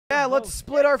Yeah, let's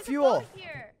split our fuel.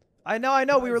 Here. I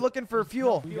know. We were looking for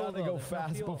fuel. We gotta go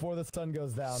fast before the sun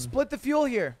goes down. Split the fuel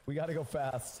here. We gotta go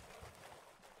fast.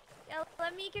 Yeah,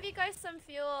 let me give you guys some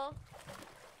fuel.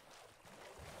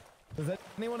 Does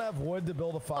anyone have wood to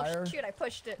build a fire? Oh, shoot, I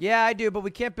pushed it. Yeah, I do, but we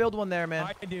can't build one there, man.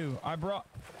 I do. I brought...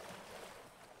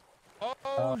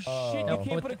 Oh, shit. You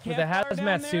can't put a With the campfire down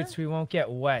hazmat there? suits, we won't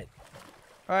get wet.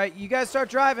 All right, you guys start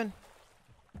driving.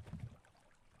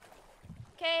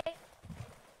 Okay.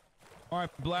 All right,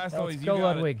 Blastoise, Let's you go,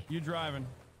 got Ludwig. it. You're driving.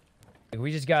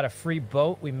 We just got a free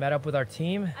boat. We met up with our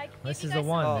team. I can This give is you the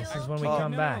guys some one. This fuel. is when we Oh,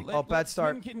 come back. Let- Oh, bad let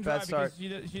start. Swim Kitten Bad drive start.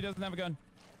 because she doesn't have a gun.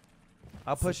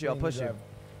 I'll push you. I'll push you.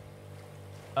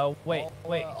 Oh, wait.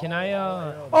 Can I,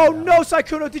 Oh, no,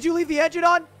 Sykkuno. Did you leave the engine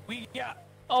on?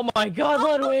 Oh, my God,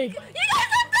 Ludwig.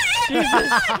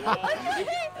 Jesus.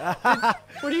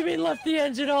 What do you mean left the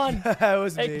engine on? That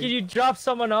was Hey, me. can you drop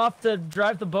someone off to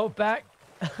drive the boat back?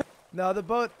 No, the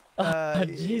boat.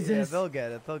 Jesus. Yeah, they'll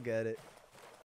get it. They'll get it.